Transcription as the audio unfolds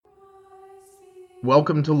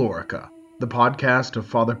Welcome to Lorica, the podcast of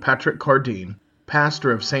Father Patrick Cardine,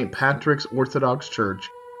 pastor of St. Patrick's Orthodox Church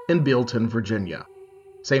in Bealton, Virginia.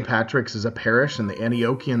 St. Patrick's is a parish in the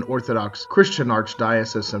Antiochian Orthodox Christian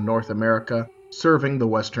Archdiocese of North America, serving the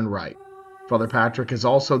Western Rite. Father Patrick is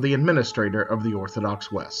also the administrator of the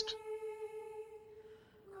Orthodox West.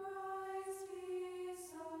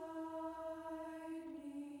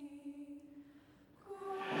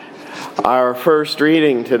 Our first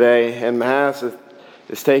reading today in Mass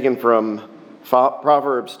is taken from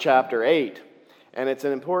Proverbs chapter 8, and it's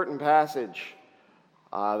an important passage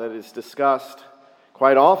that is discussed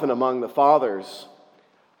quite often among the fathers,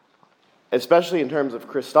 especially in terms of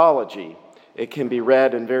Christology. It can be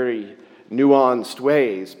read in very nuanced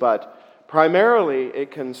ways, but primarily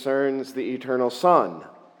it concerns the eternal Son,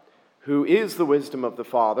 who is the wisdom of the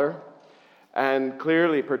Father, and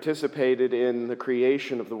clearly participated in the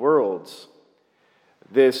creation of the worlds.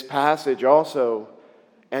 This passage also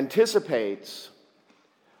anticipates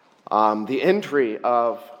the entry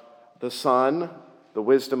of the Son, the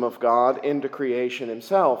wisdom of God, into creation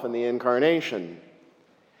himself in the Incarnation.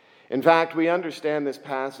 In fact, we understand this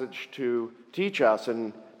passage to teach us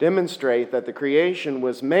and demonstrate that the creation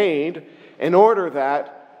was made in order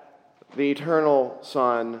that the eternal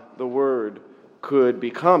Son, the Word, could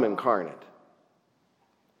become incarnate.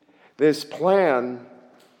 This plan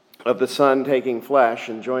of the Son taking flesh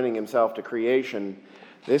and joining himself to creation,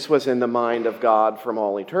 this was in the mind of God from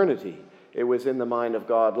all eternity. It was in the mind of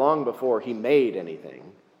God long before he made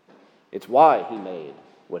anything. It's why he made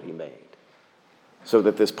what he made, so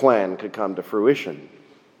that this plan could come to fruition.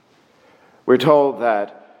 We're told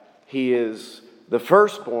that he is the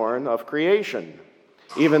firstborn of creation,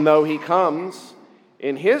 even though he comes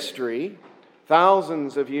in history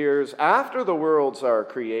thousands of years after the worlds are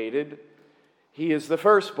created. He is the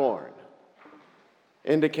firstborn,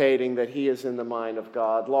 indicating that he is in the mind of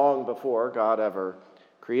God long before God ever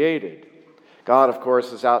created. God, of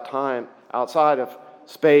course, is outside of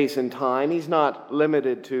space and time. He's not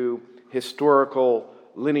limited to historical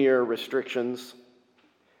linear restrictions.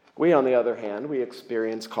 We, on the other hand, we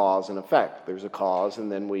experience cause and effect. There's a cause, and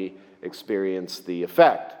then we experience the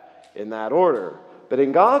effect in that order. But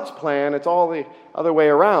in God's plan, it's all the other way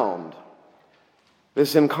around.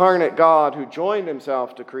 This incarnate God who joined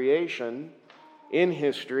himself to creation in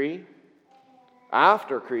history,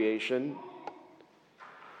 after creation,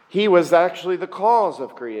 he was actually the cause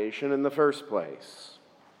of creation in the first place.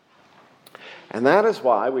 And that is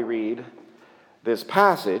why we read this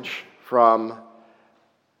passage from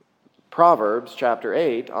Proverbs chapter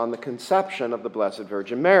 8 on the conception of the Blessed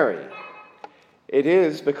Virgin Mary. It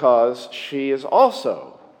is because she is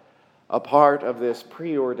also a part of this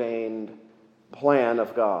preordained plan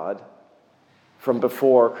of God from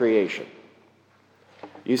before creation.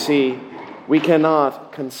 You see, we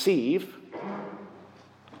cannot conceive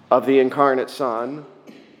of the incarnate Son,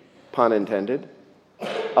 pun intended,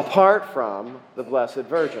 apart from the Blessed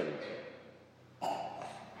Virgin.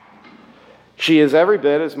 She is every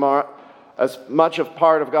bit as much a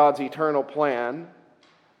part of God's eternal plan,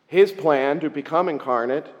 his plan to become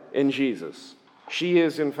incarnate in Jesus. She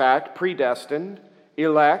is, in fact, predestined,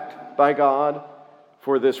 elect by God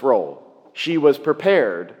for this role. She was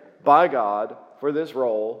prepared by God for this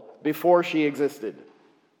role before she existed.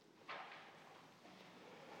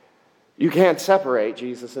 You can't separate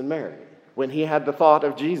Jesus and Mary. When he had the thought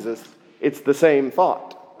of Jesus, it's the same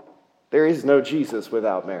thought. There is no Jesus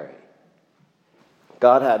without Mary.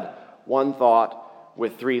 God had one thought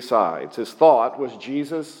with three sides. His thought was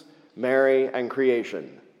Jesus, Mary, and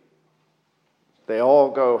creation. They all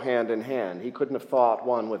go hand in hand. He couldn't have thought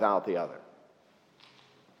one without the other.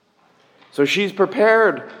 So she's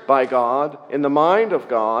prepared by God, in the mind of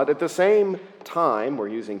God, at the same time. We're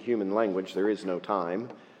using human language, there is no time.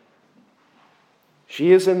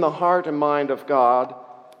 She is in the heart and mind of God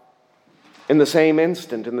in the same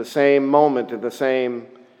instant, in the same moment, in the same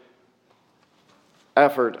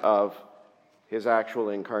effort of his actual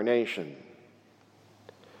incarnation.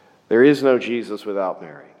 There is no Jesus without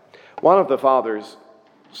Mary. One of the fathers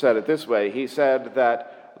said it this way. He said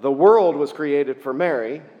that the world was created for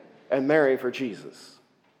Mary and Mary for Jesus.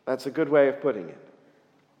 That's a good way of putting it.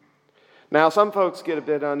 Now, some folks get a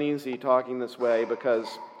bit uneasy talking this way because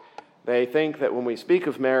they think that when we speak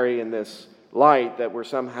of Mary in this light that we're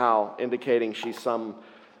somehow indicating she's some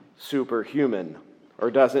superhuman or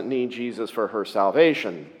doesn't need Jesus for her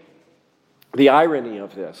salvation. The irony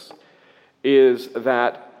of this is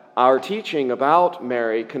that our teaching about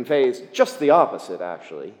Mary conveys just the opposite,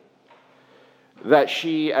 actually. That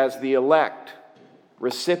she, as the elect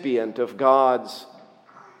recipient of God's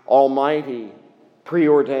almighty,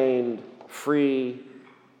 preordained free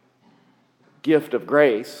gift of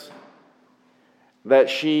grace, that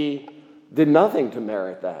she did nothing to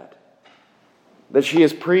merit that she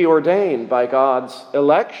is preordained by God's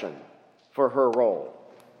election for her role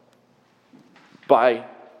by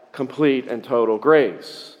complete and total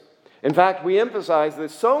grace. In fact, we emphasize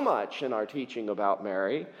this so much in our teaching about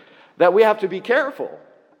Mary that we have to be careful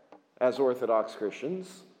as Orthodox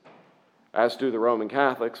Christians, as do the Roman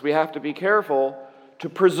Catholics. We have to be careful to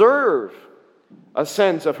preserve a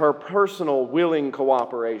sense of her personal willing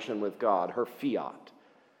cooperation with God, her fiat,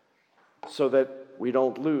 so that we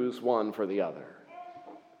don't lose one for the other.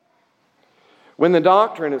 When the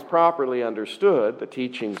doctrine is properly understood, the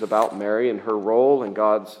teachings about Mary and her role in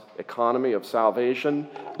God's economy of salvation,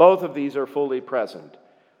 both of these are fully present.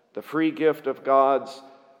 The free gift of God's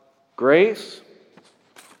grace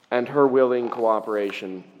and her willing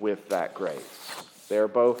cooperation with that grace. They're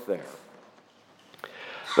both there.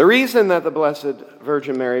 The reason that the Blessed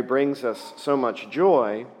Virgin Mary brings us so much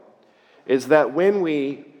joy is that when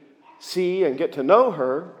we see and get to know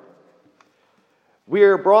her, we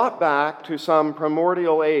are brought back to some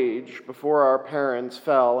primordial age before our parents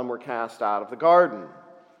fell and were cast out of the garden.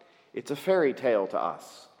 It's a fairy tale to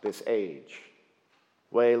us, this age.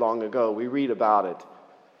 Way long ago, we read about it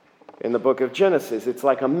in the book of Genesis. It's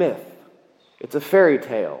like a myth. It's a fairy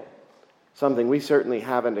tale, something we certainly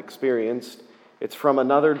haven't experienced. It's from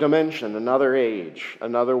another dimension, another age,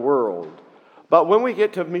 another world. But when we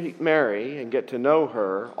get to meet Mary and get to know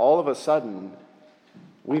her, all of a sudden,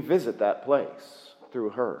 we visit that place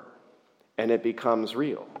through her, and it becomes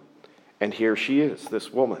real. And here she is, this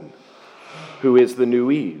woman, who is the new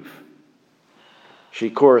Eve. She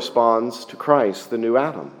corresponds to Christ, the new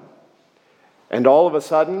Adam. And all of a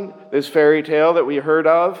sudden, this fairy tale that we heard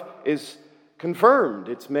of is confirmed.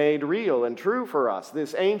 It's made real and true for us.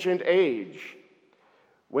 This ancient age,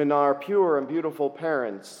 when our pure and beautiful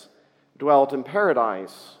parents dwelt in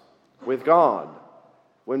paradise with God,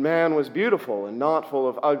 when man was beautiful and not full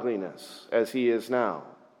of ugliness, as he is now.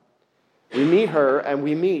 We meet her and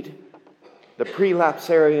we meet the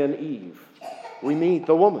prelapsarian Eve. We meet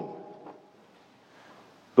the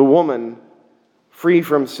woman free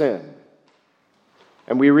from sin.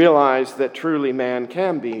 And we realize that truly man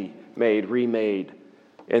can be remade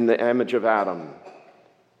in the image of Adam.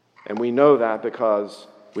 And we know that because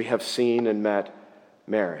we have seen and met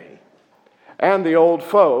Mary. And the old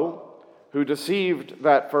foe who deceived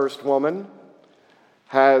that first woman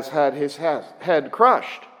has had his head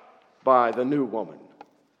crushed by the new woman.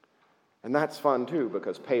 And that's fun too,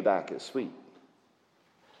 because payback is sweet.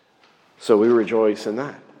 So we rejoice in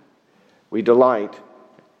that. We delight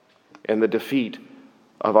in the defeat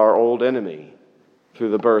of our old enemy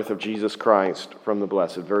through the birth of Jesus Christ from the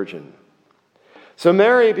Blessed Virgin. So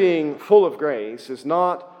Mary, being full of grace, is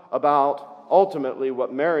not about ultimately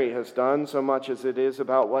what Mary has done so much as it is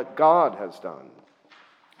about what God has done.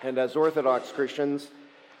 And as Orthodox Christians,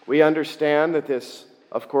 we understand that this,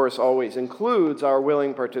 of course, always includes our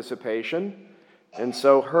willing participation. And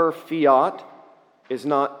so her fiat is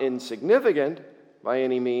not insignificant by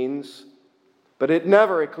any means, but it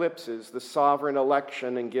never eclipses the sovereign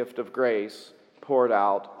election and gift of grace poured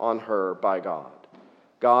out on her by God.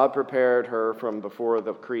 God prepared her from before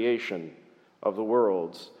the creation of the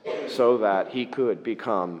worlds so that he could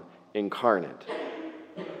become incarnate.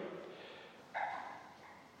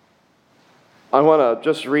 I want to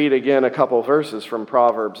just read again a couple verses from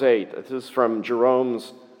Proverbs 8. This is from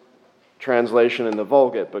Jerome's translation in the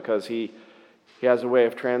Vulgate, because he has a way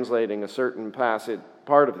of translating a certain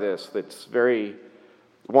part of this that's very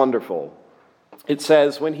wonderful. It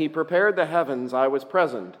says, "When he prepared the heavens, I was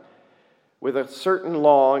present. With a certain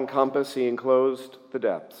law and compass he enclosed the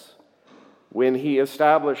depths. When he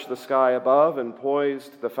established the sky above and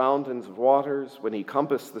poised the fountains of waters, when he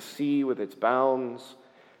compassed the sea with its bounds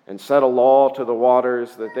and set a law to the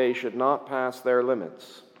waters that they should not pass their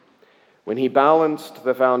limits. When he balanced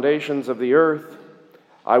the foundations of the earth,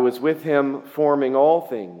 I was with him forming all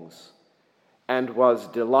things and was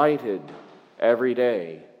delighted every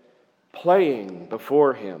day, playing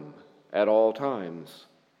before him at all times.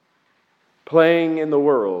 Playing in the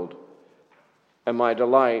world, and my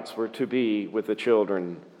delights were to be with the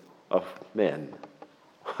children of men."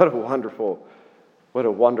 What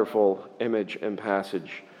a wonderful image and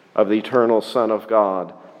passage of the eternal Son of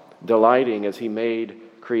God, delighting as he made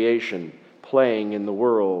creation, playing in the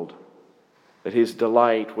world, that his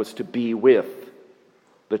delight was to be with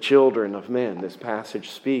the children of men. This passage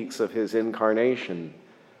speaks of his incarnation,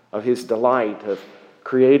 of his delight of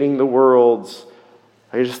creating the worlds.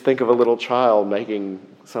 I just think of a little child making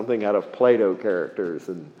something out of Play-Doh characters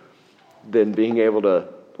and then being able to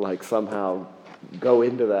like somehow go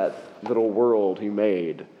into that little world he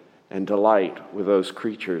made and delight with those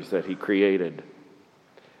creatures that he created.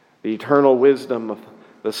 The eternal wisdom of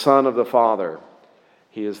the Son of the Father,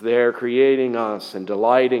 he is there creating us and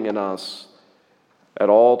delighting in us at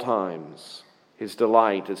all times. His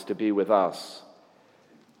delight is to be with us.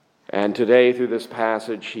 And today, through this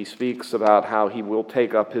passage, he speaks about how he will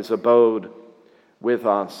take up his abode with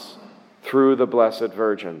us through the Blessed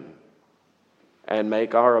Virgin and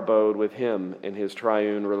make our abode with him in his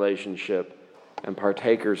triune relationship and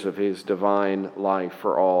partakers of his divine life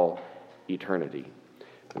for all eternity.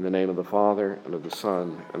 In the name of the Father, and of the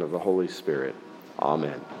Son, and of the Holy Spirit.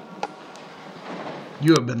 Amen.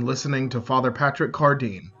 You have been listening to Father Patrick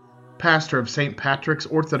Cardeen, pastor of St. Patrick's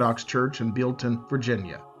Orthodox Church in Bealton,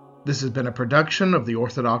 Virginia. This has been a production of the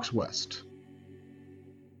Orthodox West.